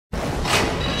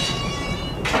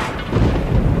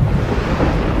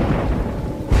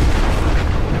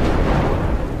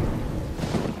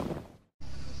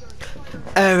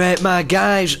Alright my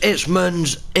guys, it's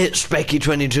Muns, it's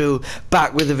Specky22,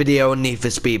 back with a video on Need for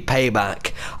Speed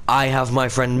Payback. I have my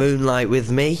friend Moonlight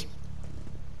with me.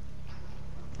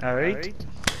 Alright.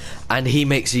 And he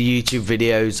makes YouTube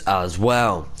videos as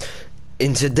well.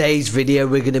 In today's video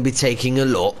we're going to be taking a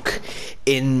look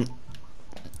in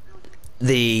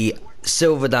the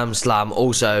Silver Dam Slam,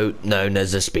 also known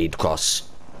as the Speedcross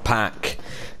pack.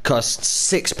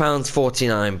 Costs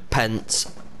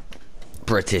 £6.49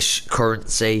 British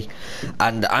currency,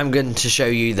 and I'm going to show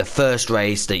you the first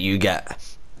race that you get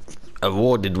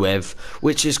awarded with,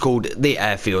 which is called the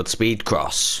Airfield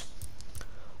Speedcross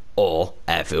or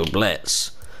Airfield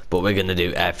Blitz, but we're going to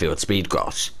do Airfield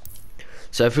Speedcross.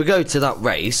 So if we go to that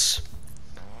race,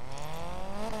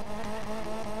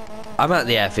 I'm at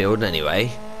the airfield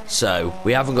anyway, so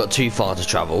we haven't got too far to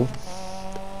travel.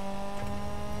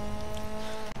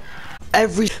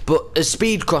 But a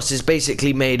Speedcross is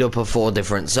basically made up of 4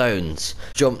 different zones: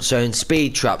 jump zone,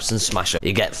 speed traps and smash up.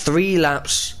 You get 3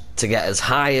 laps to get as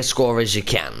high a score as you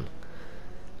can,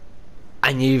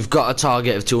 and you've got a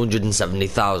target of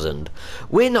 270,000.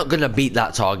 We're not gonna beat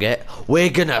that target, we're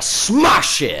gonna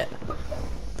smash it.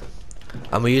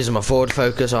 And we're using my Ford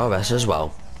Focus RS as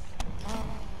well.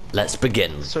 Let's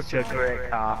begin. Such a great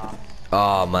car.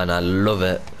 Oh man, I love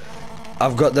it.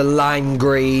 I've got the lime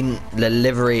green, the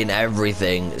livery and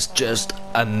everything. It's just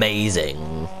amazing.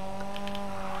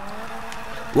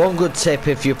 One good tip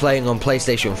if you're playing on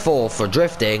PlayStation 4 for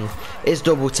drifting is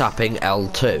double tapping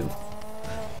L2.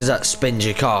 That spins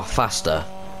your car faster.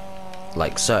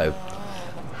 Like so.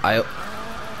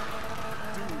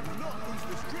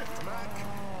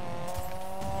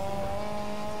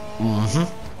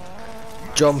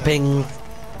 Jumping.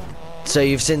 So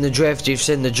you've seen the drift, you've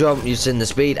seen the jump, you've seen the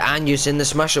speed, and you've seen the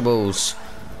smashables.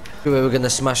 We were going to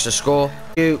smash the score.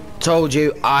 I told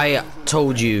you,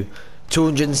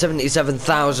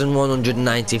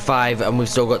 277,195, and we've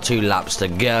still got 2 laps to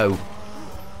go.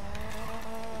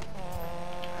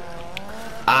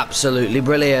 Absolutely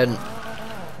brilliant.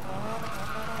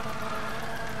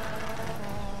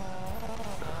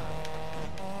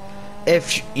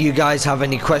 If you guys have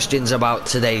any questions about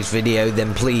today's video,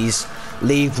 then please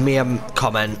leave me a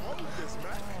comment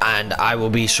and I will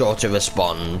be sure to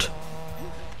respond.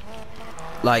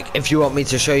 Like, if you want me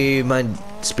to show you my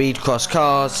Speedcross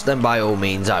cars, then by all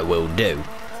means I will do.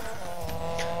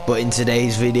 But in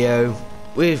today's video,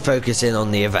 we're focusing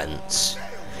on the events.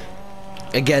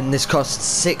 Again, this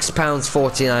costs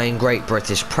 £6.49 Great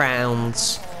British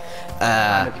Pounds.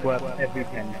 And it's worth every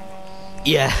penny.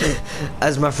 Yeah,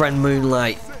 as my friend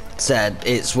Moonlight said,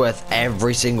 it's worth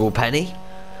every single penny.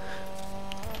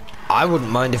 I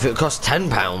wouldn't mind if it cost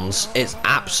 £10. It's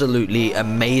absolutely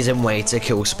amazing way to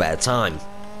kill spare time.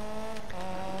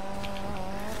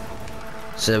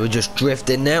 So we're just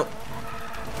drifting now.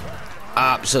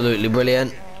 Absolutely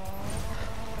brilliant.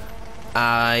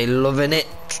 Loving it.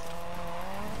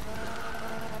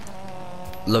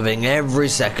 Loving every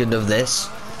second of this.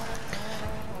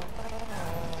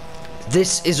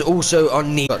 This is also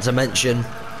on Need. Got to mention,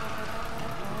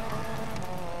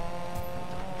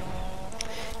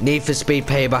 Need for Speed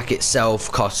Payback itself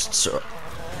costs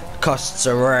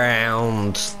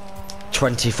around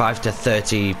 £25 to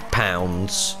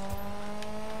 £30,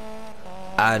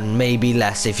 and maybe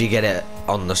less if you get it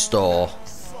on the store,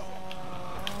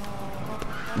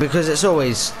 because it's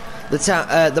always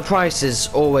the price is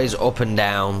always up and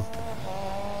down.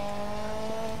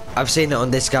 I've seen it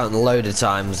on discount a load of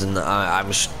times, and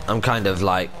I'm kind of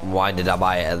like, why did I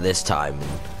buy it at this time?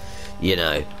 You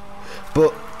know.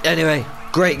 But anyway,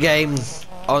 great game.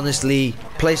 Honestly,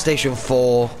 PlayStation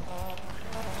 4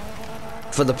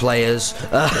 for the players.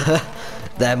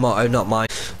 Their motto, not mine.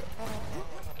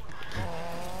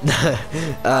 Yeah,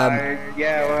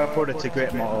 well, I thought it's a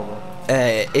great motto.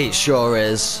 It sure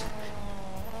is.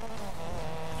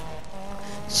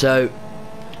 So,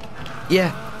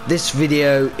 yeah. This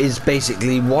video is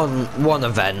basically one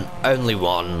event, only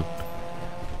one,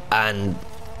 and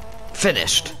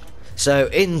finished. So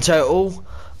in total,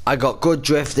 I got good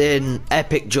drifting,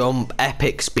 epic jump,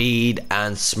 epic speed,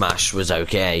 and smash was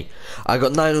okay. I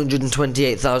got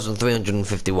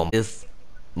 928,351 with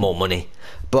more money.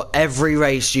 But every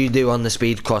race you do on the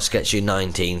Speedcross gets you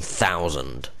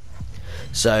 19,000.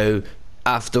 So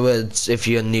afterwards, if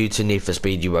you're new to Need for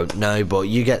Speed, you won't know, but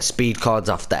you get speed cards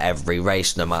after every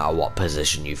race, no matter what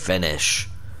position you finish.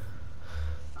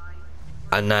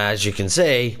 And as you can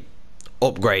see,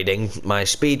 upgrading my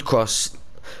Speedcross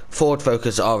Ford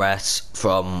Focus RS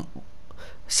from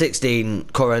 16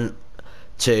 current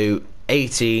to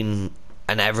 18,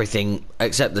 and everything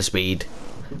except the speed,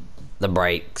 the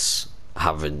brakes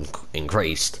have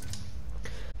increased.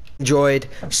 enjoyed,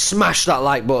 smash that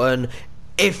like button.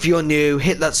 If you're new,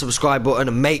 hit that subscribe button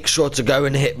and make sure to go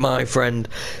and hit my friend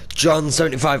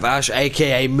John75Ash,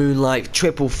 aka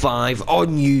Moonlight555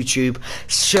 on YouTube.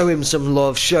 Show him some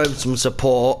love, show him some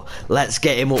support. Let's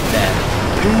get him up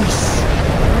there. Peace.